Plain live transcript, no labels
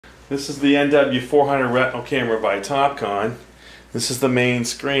This is the NW-400 retinal camera by Topcon. This is the main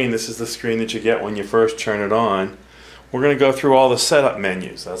screen. This is the screen that you get when you first turn it on. We're going to go through all the setup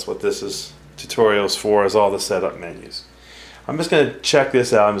menus. That's what this is tutorials for, is all the setup menus. I'm just going to check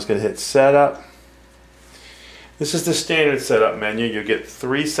this out. I'm just going to hit setup. This is the standard setup menu. You'll get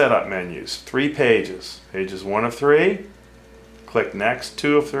 3 setup menus, 3 pages. Pages 1 of 3. Click next,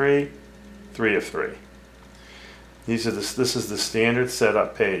 2 of 3, 3 of 3. This is the standard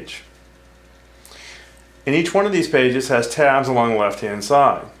setup page. And each one of these pages has tabs along the left hand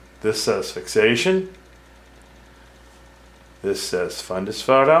side. This says fixation. This says fundus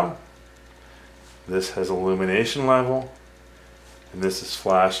photo. This has illumination level. And this is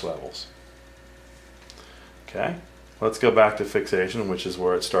flash levels. Okay, let's go back to fixation, which is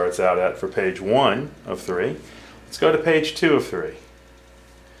where it starts out at for page 1 of 3. Let's go to page 2 of 3.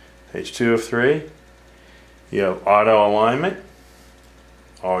 Page 2 of 3. You have auto alignment,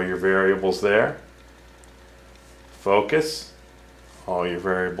 all your variables there. Focus, all your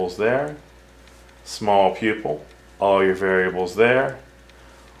variables there. Small pupil, all your variables there.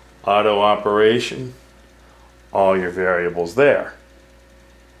 Auto operation, all your variables there.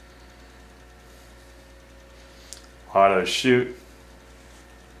 Auto shoot,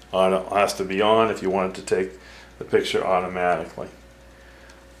 auto has to be on if you want it to take the picture automatically.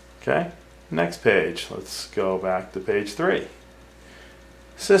 Okay, next page. Let's go back to page 3.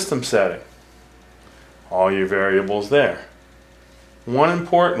 System setting. All your variables there. One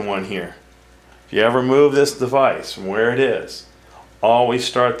important one here. If you ever move this device from where it is, always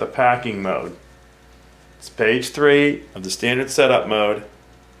start the packing mode. It's page 3 of the standard setup mode.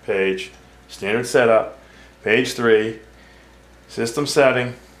 Page, standard setup, page 3, system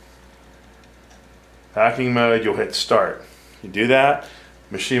setting, packing mode, you'll hit start. You do that,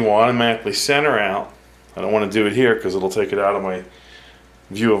 machine will automatically center out. I don't want to do it here because it'll take it out of my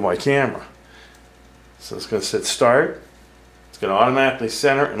view of my camera. So it's going to hit start. It's going to automatically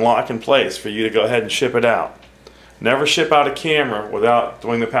center and lock in place for you to go ahead and ship it out. Never ship out a camera without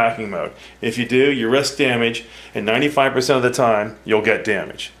doing the packing mode. If you do, you risk damage, and 95% of the time you'll get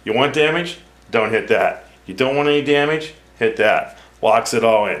damage. You want damage? Don't hit that. You don't want any damage? Hit that. Locks it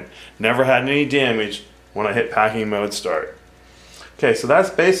all in. Never had any damage when I hit packing mode start. Okay, so that's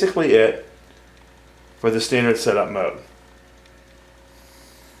basically it for the standard setup mode.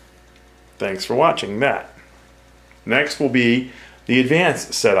 Thanks for watching that. Next will be the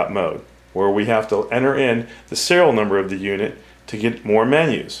advanced setup mode, where we have to enter in the serial number of the unit to get more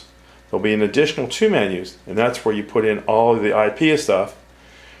menus. There'll be an additional 2 menus, and that's where you put in all of the IP stuff.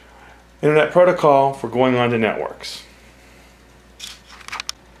 Internet protocol for going on to networks.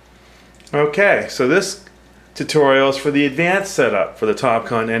 Okay, so this tutorial is for the advanced setup for the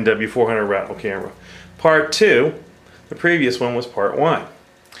Topcon NW-400 retinal camera. Part 2, the previous one was part 1.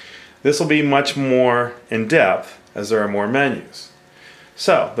 This will be much more in depth as there are more menus.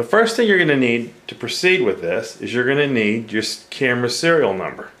 So, the first thing you're going to need to proceed with this is you're going to need your camera serial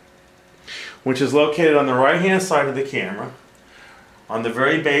number, which is located on the right hand side of the camera, on the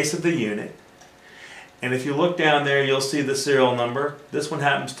very base of the unit. And if you look down there, you'll see the serial number. This one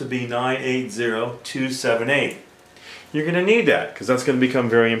happens to be 980278. You're going to need that because that's going to become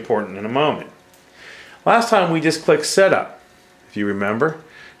very important in a moment. Last time we just clicked setup, if you remember,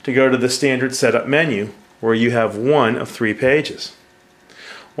 to go to the standard setup menu where you have 1 of 3 pages.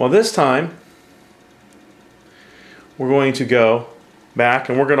 Well, this time we're going to go back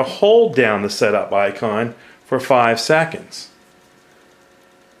and we're going to hold down the setup icon for 5 seconds.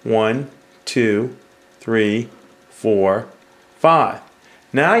 1, 2, 3, 4, 5.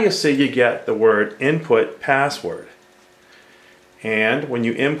 Now you see you get the word input password. And when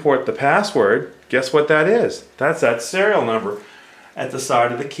you import the password, guess what that is? That's that serial number at the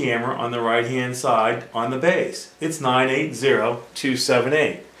side of the camera on the right hand side on the base. It's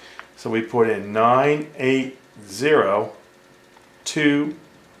 980278. So we put in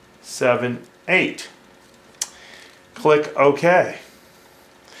 980278. Click OK.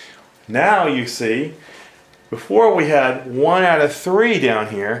 Now you see, before we had 1 out of 3 down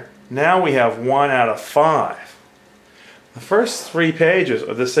here, now we have 1 out of 5. The first 3 pages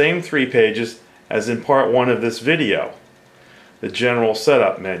are the same 3 pages as in part 1 of this video, the general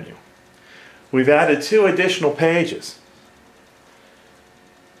setup menu. We've added 2 additional pages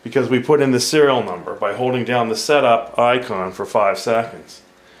because we put in the serial number by holding down the setup icon for 5 seconds.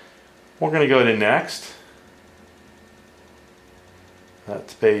 We're going to go to next.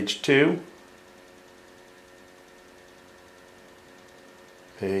 That's page 2.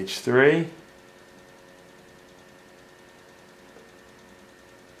 Page 3.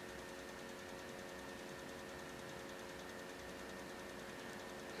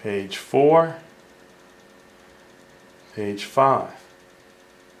 page 4, page 5.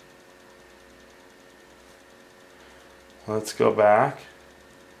 Let's go back.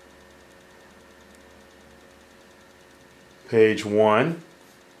 Page 1.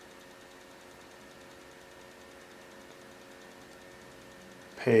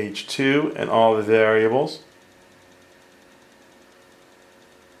 Page 2 and all the variables.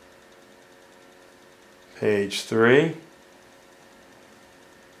 Page 3.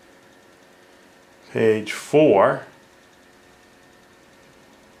 Page 4.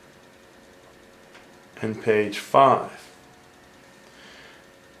 And page 5.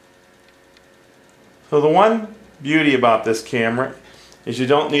 So the one beauty about this camera is you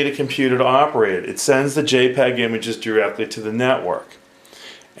don't need a computer to operate it. It sends the JPEG images directly to the network.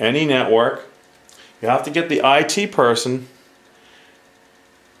 Any network, you have to get the IT person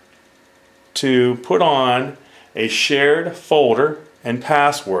to put on a shared folder and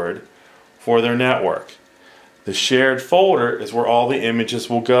password for their network. The shared folder is where all the images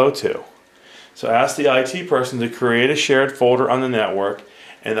will go to. So ask the IT person to create a shared folder on the network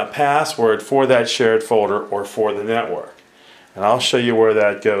and a password for that shared folder or for the network. And I'll show you where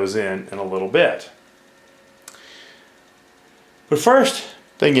that goes in a little bit. But first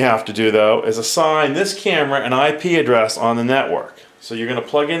thing you have to do though is assign this camera an IP address on the network. So you're going to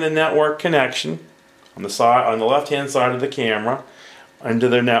plug in the network connection on the left hand side of the camera into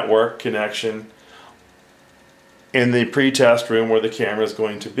the network connection in the pre-test room where the camera is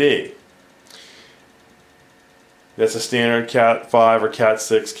going to be. That's a standard Cat 5 or Cat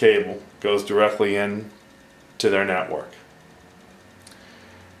 6 cable. Goes directly in to their network.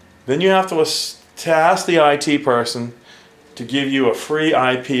 Then you have to ask the IT person to give you a free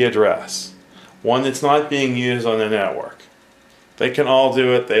IP address. One that's not being used on the network. They can all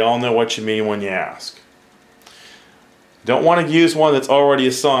do it. They all know what you mean when you ask. Don't want to use one that's already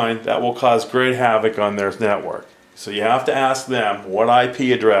assigned. That will cause great havoc on their network. So you have to ask them what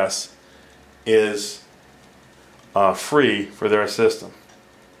IP address is free for their system.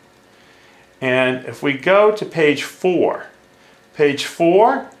 And if we go to page 4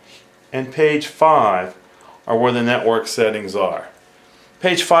 and page 5 are where the network settings are.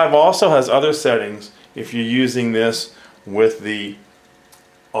 Page 5 also has other settings if you're using this with the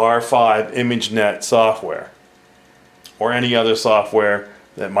R5 ImageNet software or any other software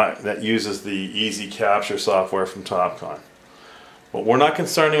that uses the Easy Capture software from Topcon. But we're not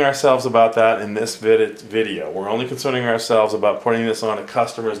concerning ourselves about that in this video. We're only concerning ourselves about putting this on a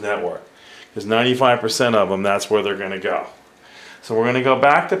customer's network. Because 95% of them, that's where they're going to go. So we're going to go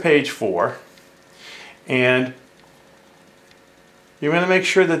back to page 4. And you're going to make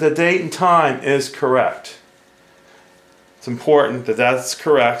sure that the date and time is correct. It's important that that's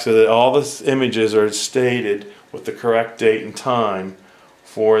correct so that all the images are stated with the correct date and time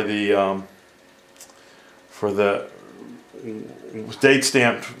for the date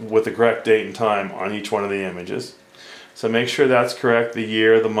stamped with the correct date and time on each one of the images. So make sure that's correct, the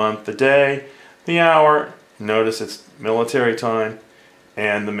year, the month, the day, the hour, notice it's military time,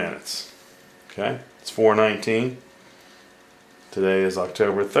 and the minutes. Okay, it's 4:19. Today is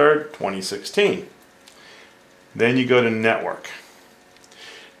October 3rd, 2016. Then you go to network.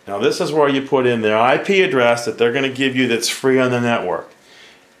 Now this is where you put in their IP address that they're going to give you that's free on the network.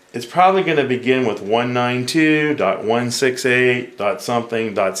 It's probably going to begin with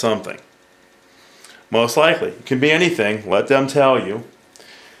 192.168.something.something. Most likely. It can be anything. Let them tell you.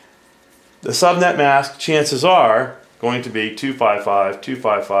 The subnet mask, chances are, going to be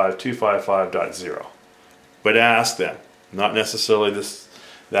 255.255.255.0. But ask them. Not necessarily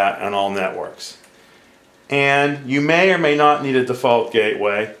that on all networks. And you may or may not need a default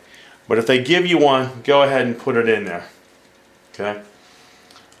gateway. But if they give you one, go ahead and put it in there. Okay?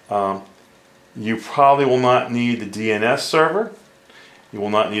 You probably will not need the DNS server. You will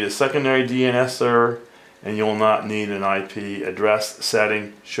not need a secondary DNS server, and you will not need an IP address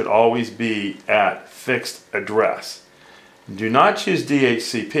setting. Should always be at fixed address. Do not choose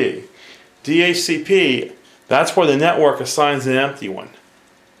DHCP. DHCP, that's where the network assigns an empty one.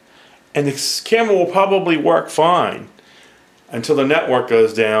 And the camera will probably work fine until the network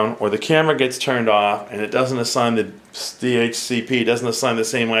goes down or the camera gets turned off and it doesn't assign the DHCP, doesn't assign the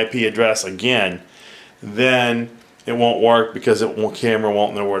same IP address again. Then it won't work because the camera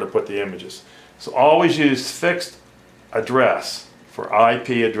won't know where to put the images. So always use fixed address for IP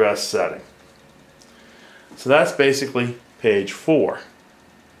address setting. So that's basically page 4.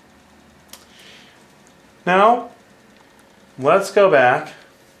 Now let's go back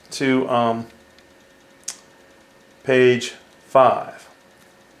to page 5.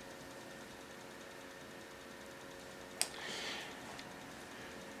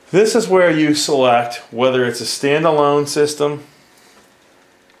 This is where you select whether it's a standalone system,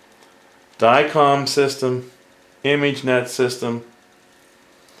 DICOM system, ImageNet system,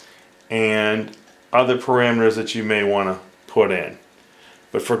 and other parameters that you may want to put in.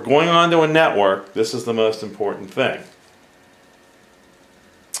 But for going onto a network, this is the most important thing.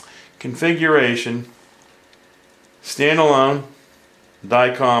 Configuration, standalone,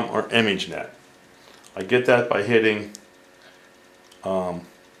 DICOM, or ImageNet. I get that by hitting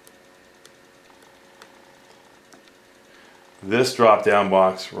this drop down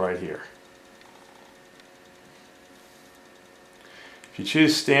box right here. If you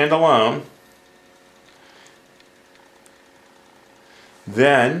choose standalone,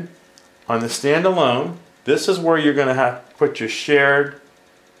 then on the standalone, this is where you're going to have to put your shared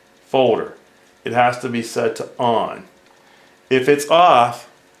folder. It has to be set to on. If it's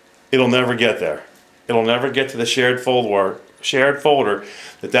off, it'll never get there. It'll never get to the shared folder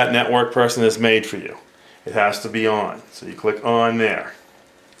that network person has made for you. It has to be on. So you click on there.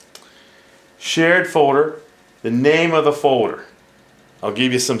 Shared folder, the name of the folder. I'll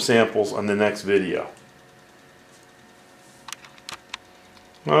give you some samples on the next video.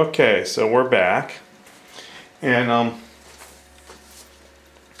 Okay, so we're back. And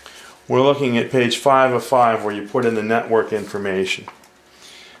we're looking at page 5 of 5 where you put in the network information.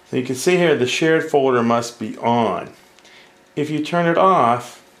 So you can see here the shared folder must be on. If you turn it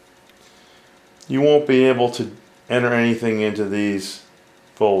off, you won't be able to enter anything into these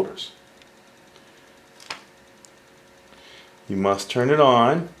folders. You must turn it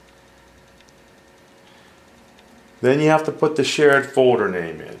on. Then you have to put the shared folder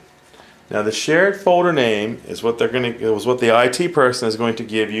name in. Now the shared folder name is what the IT person is going to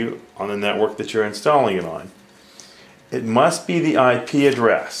give you on the network that you're installing it on. It must be the IP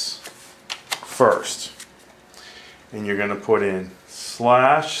address first. And you're going to put in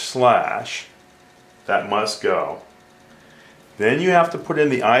 // that must go. Then you have to put in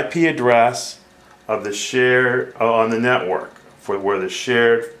the IP address of the shared on the network for where the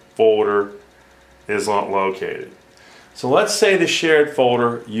shared folder is located. So let's say the shared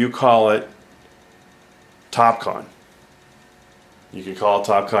folder, you call it Topcon. You can call it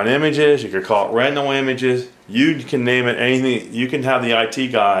Topcon Images, you could call it Rental Images, you can name it anything. You can have the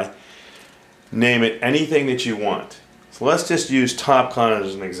IT guy name it anything that you want. So let's just use Topcon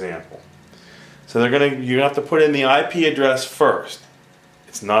as an example. So you have to put in the IP address first.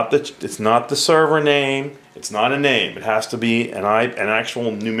 It's not the server name, it's not a name. It has to be an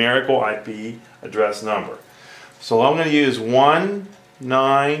actual numerical IP address number. So I'm going to use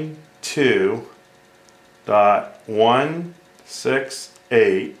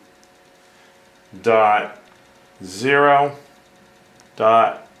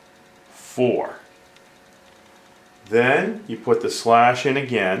Then you put the slash in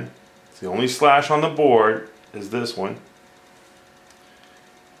again. The only slash on the board is this one.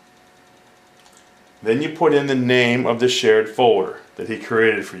 Then you put in the name of the shared folder that he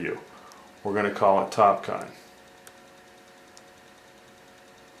created for you. We're going to call it Topcon.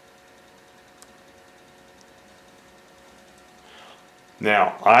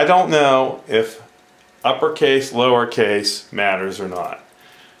 Now, I don't know if uppercase, lowercase matters or not.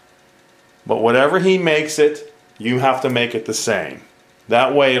 But whatever he makes it, you have to make it the same.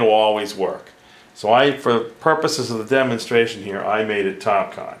 That way it'll always work. So for purposes of the demonstration here, I made it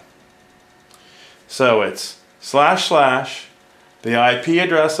Topcon. So it's // the IP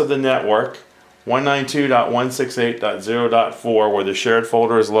address of the network, 192.168.0.4, where the shared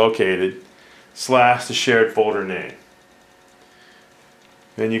folder is located, / the shared folder name.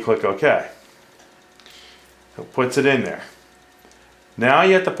 Then you click OK. It puts it in there. Now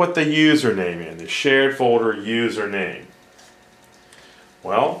you have to put the username in, the shared folder username.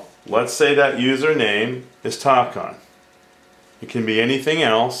 Well, let's say that username is Topcon. It can be anything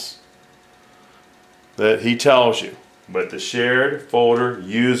else that he tells you, but the shared folder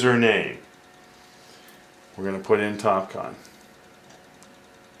username, we're going to put in Topcon.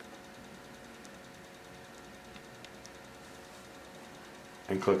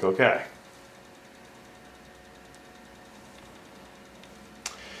 And click OK.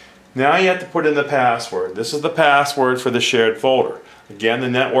 Now you have to put in the password. This is the password for the shared folder. Again, the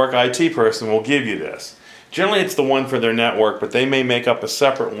network IT person will give you this. Generally it's the one for their network, but they may make up a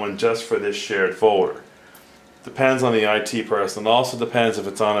separate one just for this shared folder. Depends on the IT person. It also depends if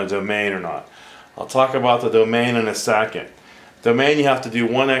it's on a domain or not. I'll talk about the domain in a second. Domain, you have to do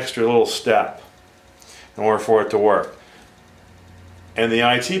one extra little step in order for it to work. And the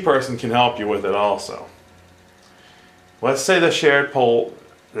IT person can help you with it also. Let's say the shared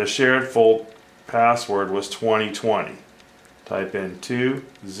password was 2020. type in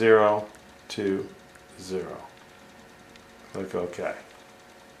 2020. Click OK.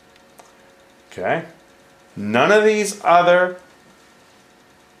 Okay. None of these other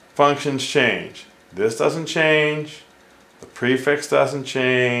functions change. This doesn't change. The prefix doesn't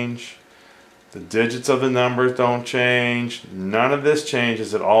change. The digits of the numbers don't change. None of this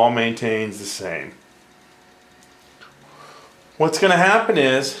changes. It all maintains the same. What's going to happen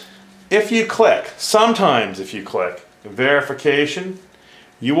is, if you click, sometimes if you click verification,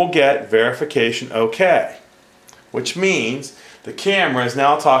 you will get verification OK, which means the camera is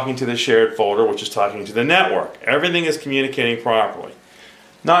now talking to the shared folder, which is talking to the network. Everything is communicating properly.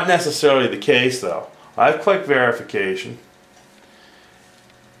 Not necessarily the case though. I've clicked verification.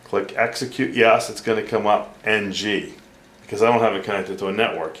 Click execute yes, it's going to come up NG because I don't have it connected to a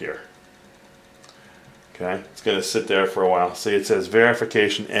network here. Okay, it's going to sit there for a while. See, it says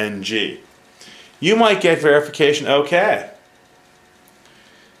verification NG. You might get verification OK.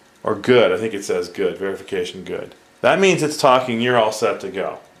 Or good. I think it says good. Verification good. That means it's talking, you're all set to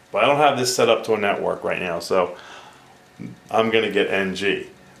go. But I don't have this set up to a network right now, so I'm going to get NG.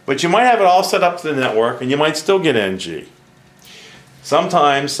 But you might have it all set up to the network, and you might still get NG.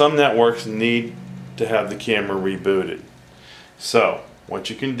 Sometimes some networks need to have the camera rebooted. So what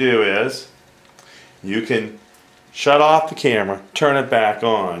you can do is you can shut off the camera, turn it back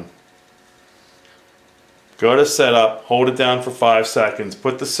on, go to setup, hold it down for 5 seconds,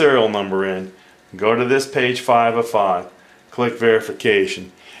 put the serial number in, go to this page 5 of 5, click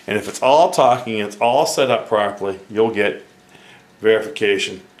verification, and if it's all talking and it's all set up properly, you'll get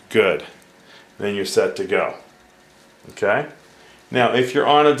verification good. Then you're set to go. Okay? Now if you're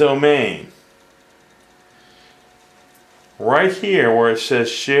on a domain, right here where it says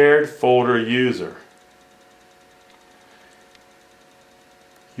shared folder user,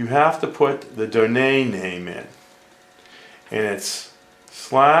 you have to put the domain name in, and it's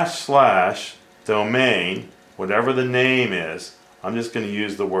 // domain, whatever the name is. I'm just going to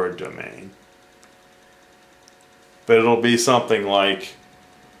use the word domain, but it'll be something like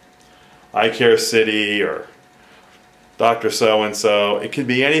iCare City or Dr. So-and-so. It could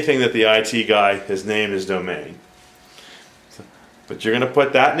be anything that the IT guy, his name is domain. But you're going to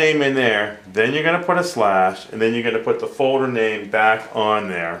put that name in there, then you're going to put a slash, and then you're going to put the folder name back on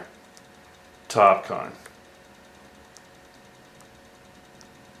there, Topcon.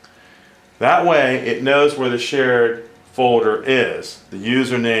 That way it knows where the shared folder is. The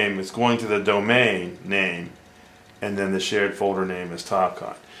username is going to the domain name, and then the shared folder name is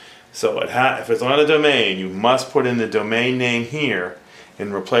Topcon. So if it's on a domain, you must put in the domain name here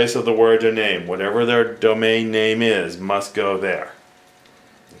in replace of the word domain. Whatever their domain name is must go there.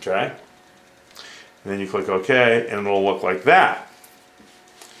 Okay? And then you click OK, and it'll look like that.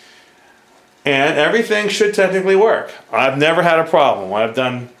 And everything should technically work. I've never had a problem. I've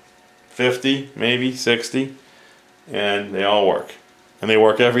done 50, maybe 60, and they all work. And they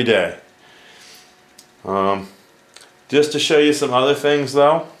work every day. Just to show you some other things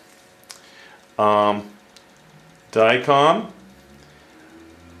though, DICOM.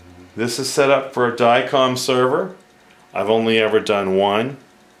 This is set up for a DICOM server. I've only ever done one.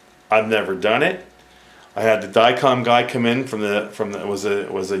 I've never done it. I had the DICOM guy come in it was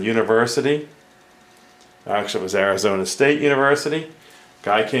a university. Actually, it was Arizona State University.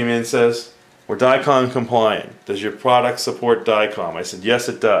 Guy came in and says, "We're DICOM compliant. Does your product support DICOM?" I said, "Yes,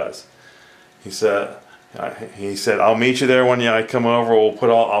 it does." He said, "I'll meet you there when I come over. I'll put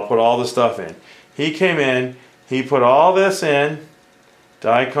all the stuff in." He came in. He put all this in.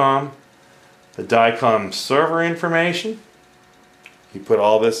 DICOM, the DICOM server information. He put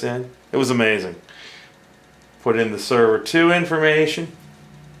all this in. It was amazing. Put in the server 2 information.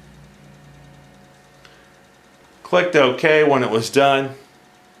 Clicked OK when it was done.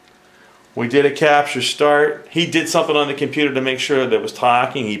 We did a capture start. He did something on the computer to make sure that it was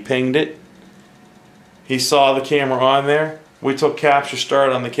talking. He pinged it. He saw the camera on there. We took capture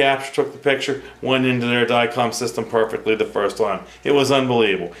start on the capture, took the picture, went into their DICOM system perfectly the first time. It was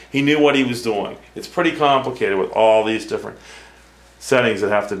unbelievable. He knew what he was doing. It's pretty complicated with all these different settings that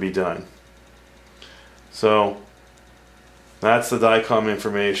have to be done. So that's the DICOM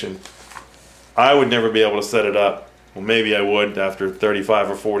information. I would never be able to set it up. Well, maybe I would after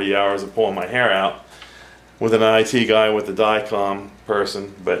 35 or 40 hours of pulling my hair out with an IT guy with the DICOM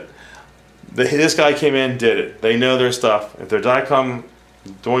person, but this guy came in, did it. They know their stuff. If they're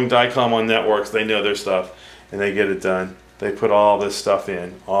doing DICOM on networks, they know their stuff, and they get it done. They put all this stuff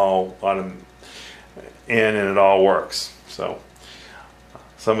in, and it all works. So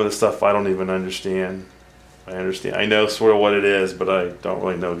some of the stuff I don't even understand. I know sort of what it is, but I don't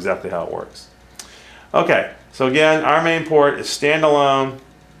really know exactly how it works. Okay, So again, our main port is standalone.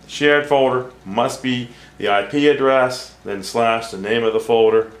 Shared folder must be the IP address, then slash the name of the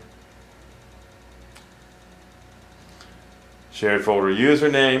folder. Shared folder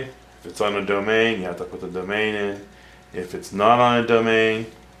username. If it's on a domain, you have to put the domain in. If it's not on a domain,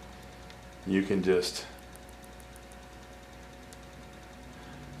 you can just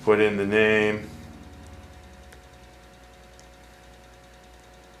put in the name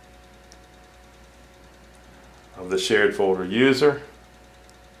of the shared folder user.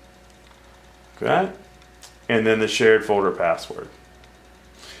 Okay? And then the shared folder password.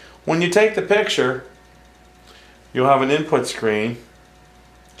 When you take the picture, you'll have an input screen.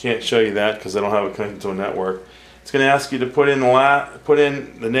 Can't show you that because I don't have it connected to a network. It's going to ask you to put in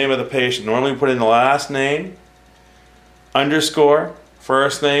the name of the patient. Normally put in the last name, underscore,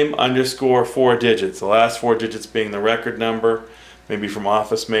 first name, underscore, 4 digits. The last 4 digits being the record number, maybe from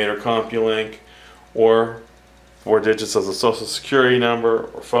OfficeMate or CompuLink, or 4 digits as a social security number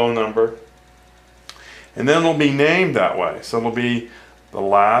or phone number. And then it'll be named that way. So it'll be the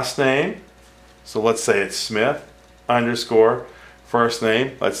last name. So let's say it's Smith, underscore, first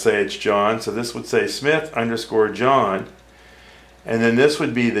name. Let's say it's John. So this would say Smith, underscore, John. And then this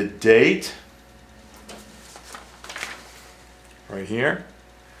would be the date, right here.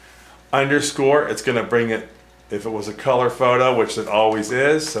 Underscore, it's going to bring it, if it was a color photo, which it always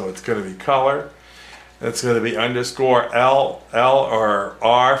is, so it's going to be color. It's going to be underscore L or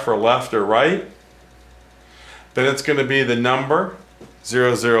R for left or right. Then it's going to be the number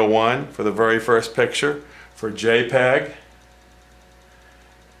 001 for the very first picture for JPEG,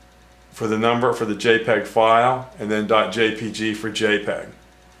 for the number for the JPEG file, and then .jpg for JPEG.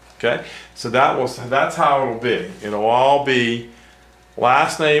 Okay, so that's how it'll be. It'll all be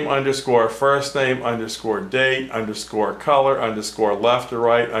last name underscore first name underscore date underscore color underscore left or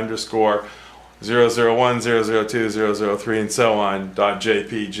right underscore 001, 002, 003, and so on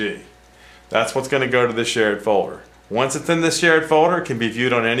 .jpg. That's what's going to go to the shared folder. Once it's in the shared folder, it can be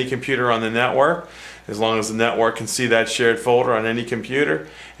viewed on any computer on the network, as long as the network can see that shared folder on any computer.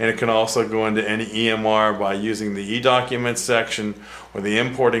 And it can also go into any EMR by using the eDocuments section or the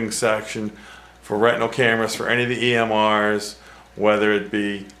importing section for retinal cameras for any of the EMRs, whether it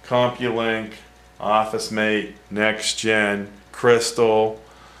be CompuLink, OfficeMate, NextGen, Crystal,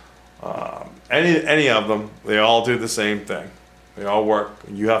 any of them. They all do the same thing. They all work.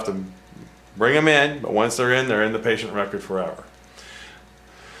 You have to bring them in, but once they're in the patient record forever.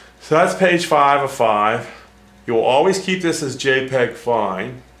 So that's page 5 of 5. You'll always keep this as JPEG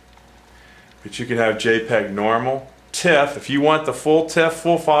fine, but you can have JPEG normal. TIFF, if you want the full TIFF,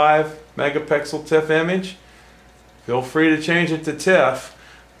 full 5 megapixel TIFF image, feel free to change it to TIFF,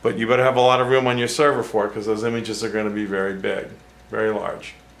 but you better have a lot of room on your server for it because those images are going to be very big, very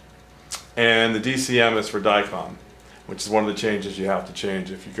large. And the DCM is for DICOM, which is one of the changes you have to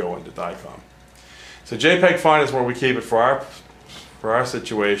change if you go into DICOM. So JPEG fine is where we keep it for our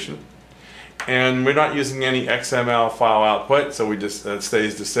situation. And we're not using any XML file output, so that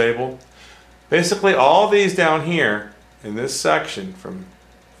stays disabled. Basically all these down here in this section from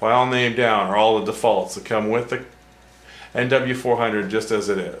file name down are all the defaults that come with the NW-400 just as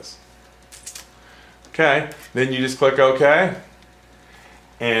it is. Okay, then you just click OK,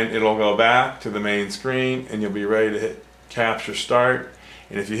 and it'll go back to the main screen and you'll be ready to hit Capture Start.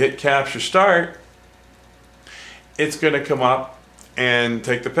 And if you hit Capture Start, it's going to come up and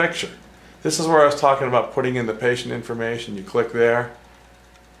take the picture. This is where I was talking about putting in the patient information. You click there.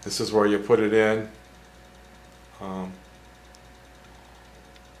 This is where you put it in.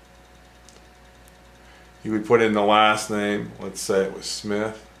 You would put in the last name. Let's say it was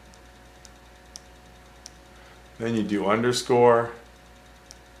Smith. Then you do underscore.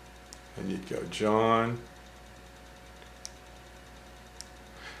 And you'd go John.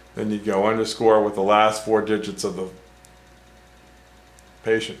 Then you'd go underscore with the last 4 digits of the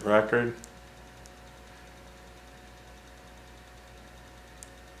patient record.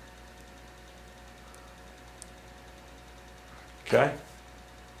 Okay.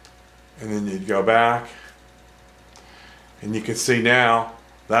 And then you'd go back. And you can see now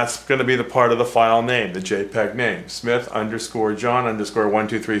that's going to be the part of the file name, the JPEG name, Smith underscore John underscore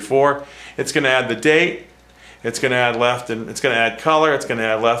 1234. It's going to add the date. It's going to add left and it's going to add color. It's going to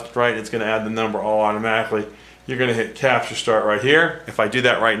add left, right. It's going to add the number all automatically. You're going to hit Capture Start right here. If I do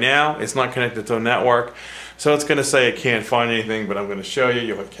that right now, it's not connected to a network, so it's going to say it can't find anything. But I'm going to show you.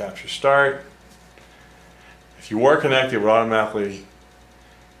 You'll hit Capture Start. If you were connected, it would automatically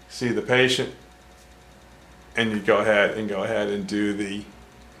see the patient, and you go ahead and do the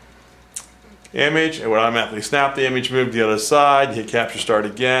image. It would automatically snap the image, move to the other side, hit capture start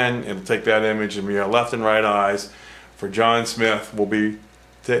again, it'll take that image and your left and right eyes for John Smith will be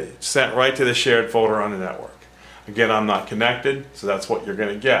sent right to the shared folder on the network. Again, I'm not connected, so that's what you're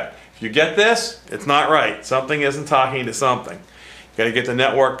going to get. If you get this, it's not right. Something isn't talking to something. You got to get the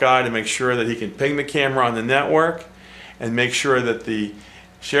network guy to make sure that he can ping the camera on the network and make sure that the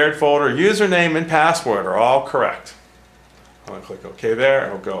shared folder, username, and password are all correct. I'm going to click OK there,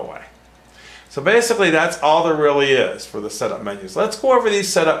 it'll go away. So basically that's all there really is for the setup menus. Let's go over these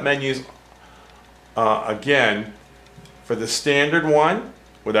setup menus again. For the standard one,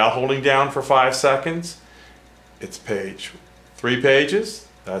 without holding down for 5 seconds, it's 3 pages.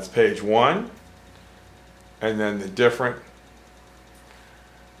 That's page 1. And then the different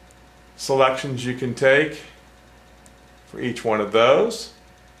selections you can take for each one of those.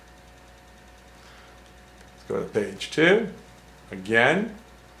 Let's go to page 2. Again,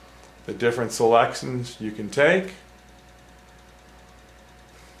 the different selections you can take.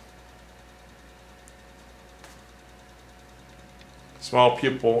 Small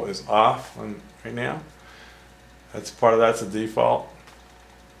pupil is off right now. That's a default.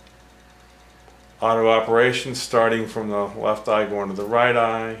 Auto operation starting from the left eye going to the right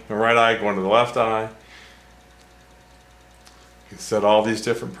eye, the right eye going to the left eye. You can set all these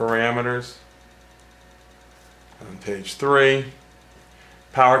different parameters. On page 3,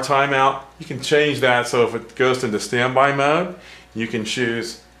 power timeout, you can change that so if it goes into standby mode, you can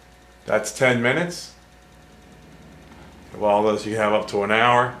choose that's 10 minutes. Of all those you have up to an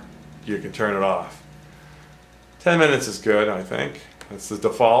hour, you can turn it off. 10 minutes is good, I think. That's the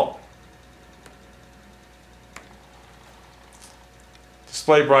default.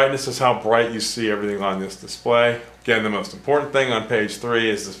 Display brightness is how bright you see everything on this display. Again, the most important thing on page 3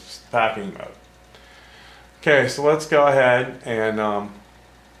 is the packing mode. Okay, so let's go ahead and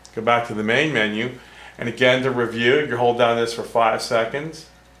go back to the main menu. And again, to review, you hold down this for 5 seconds.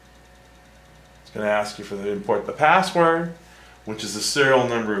 It's going to ask you to import the password, which is the serial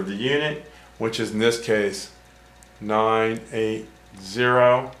number of the unit, which is in this case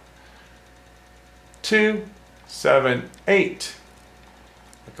 980278.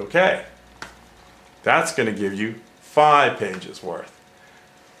 Click OK. That's going to give you 5 pages worth.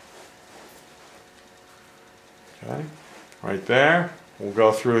 Okay, right there. We'll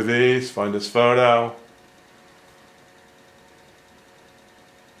go through these, find this photo.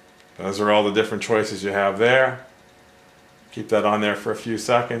 Those are all the different choices you have there. Keep that on there for a few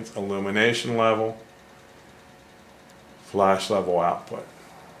seconds. Illumination level, flash level output.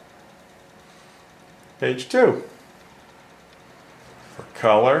 Page 2. For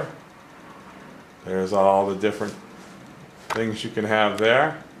color, there's all the different things you can have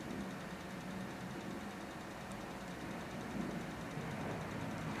there.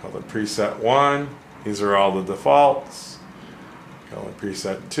 Color preset 1, these are all the defaults. Color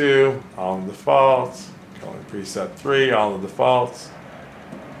preset 2, all the defaults. Color preset 3, all the defaults.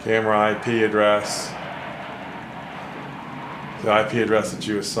 Camera IP address, the IP address that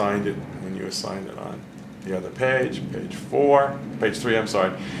you assigned it when you assigned it on the other page. Page 3, I'm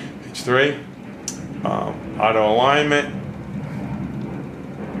sorry. Page 3, auto alignment,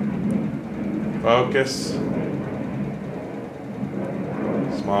 focus,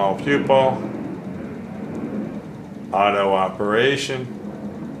 small pupil, auto operation,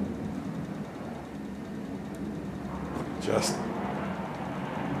 just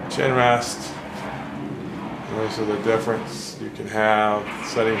chin rest. Those are the difference you can have,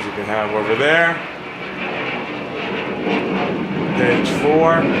 settings you can have over there. Page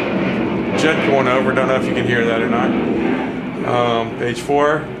 4, jet going over, don't know if you can hear that or not. Page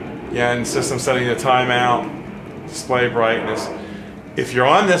 4, again, system setting the timeout, display brightness. If you're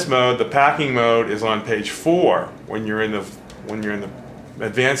on this mode, the packing mode is on page 4 when you're in the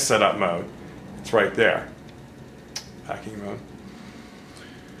advanced setup mode. It's right there. Packing mode.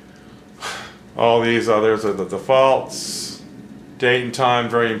 All these others are the defaults. Date and time,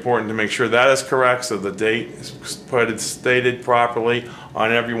 very important to make sure that is correct, so the date is stated properly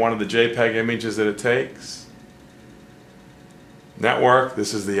on every one of the JPEG images that it takes. Network,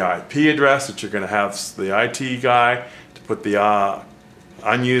 this is the IP address that you're going to have the IT guy to put the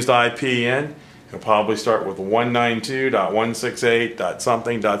unused IP in. It'll probably start with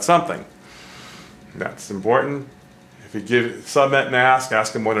 192.168.something.something. That's important. If you give subnet mask,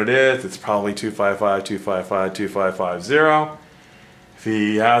 ask him what it is. It's probably 255.255.2550. If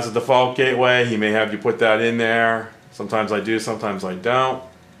he has a default gateway, he may have you put that in there. Sometimes I do, sometimes I don't.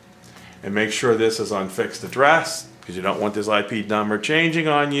 And make sure this is on fixed address because you don't want this IP number changing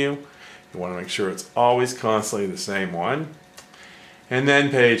on you. You want to make sure it's always constantly the same one. And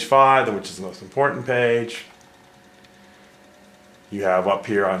then page 5, which is the most important page, you have up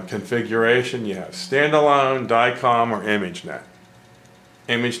here on configuration, you have standalone, DICOM, or ImageNet.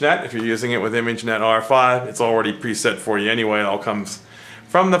 ImageNet, if you're using it with ImageNet R5, it's already preset for you anyway. It all comes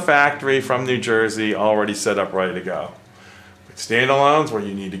from the factory, from New Jersey, already set up, ready to go. But standalone's where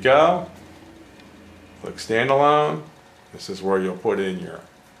you need to go. Click standalone. This is where you'll put in your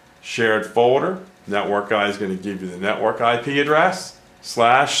shared folder. Network guy is going to give you the network IP address, /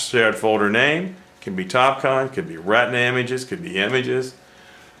 shared folder name. Can be Topcon, could be Retina images, could be images.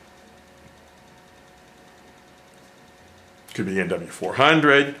 Could be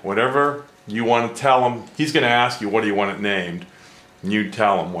NW-400, whatever you want to tell him. He's going to ask you, what do you want it named? And you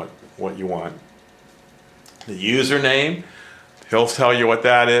tell him what you want. The username, he'll tell you what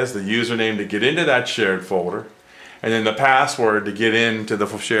that is, the username to get into that shared folder. And then the password to get into the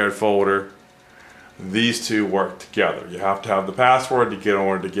shared folder. These two work together. You have to have the password in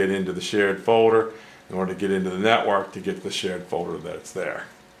order to get into the shared folder, in order to get into the network to get to the shared folder that's there.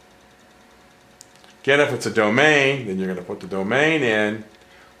 Again, if it's a domain, then you're going to put the domain in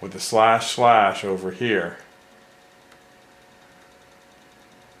with the / over here.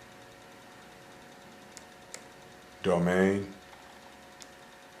 Domain.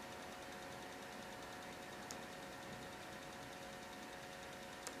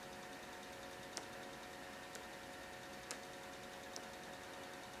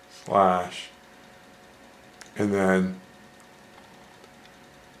 / and then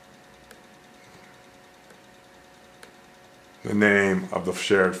the name of the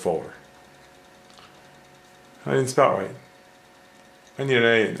shared folder. I didn't spell it right. I need an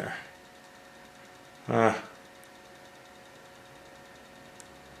A in there.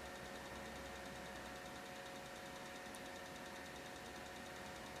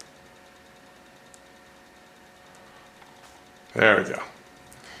 There we go.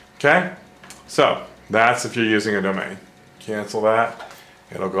 Okay? So, that's if you're using a domain. Cancel that.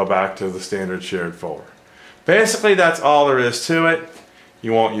 It'll go back to the standard shared folder. Basically, that's all there is to it.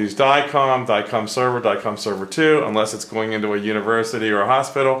 You won't use DICOM, DICOM server 2, unless it's going into a university or a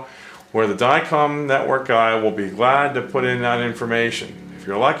hospital, where the DICOM network guy will be glad to put in that information. If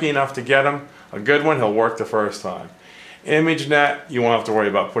you're lucky enough to get him, a good one, he'll work the first time. ImageNet, you won't have to worry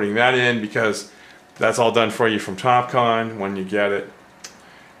about putting that in because that's all done for you from Topcon when you get it.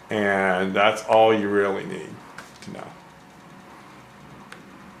 And that's all you really need to know.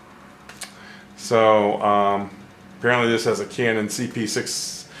 So apparently this has a Canon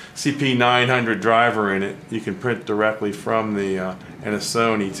CP900 driver in it. You can print directly from the, and a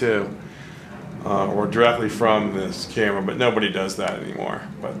Sony too, or directly from this camera, but nobody does that anymore.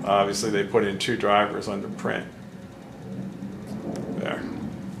 But obviously they put in 2 drivers under print. There.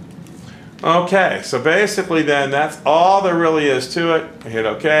 Okay, so basically then that's all there really is to it. I hit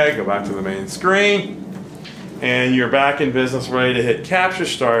OK, go back to the main screen, and you're back in business, ready to hit Capture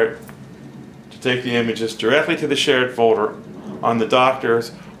Start to take the images directly to the shared folder on the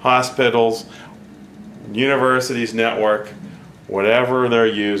doctors, hospitals, universities network, whatever they're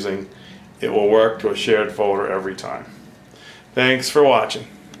using. It will work to a shared folder every time. Thanks for watching.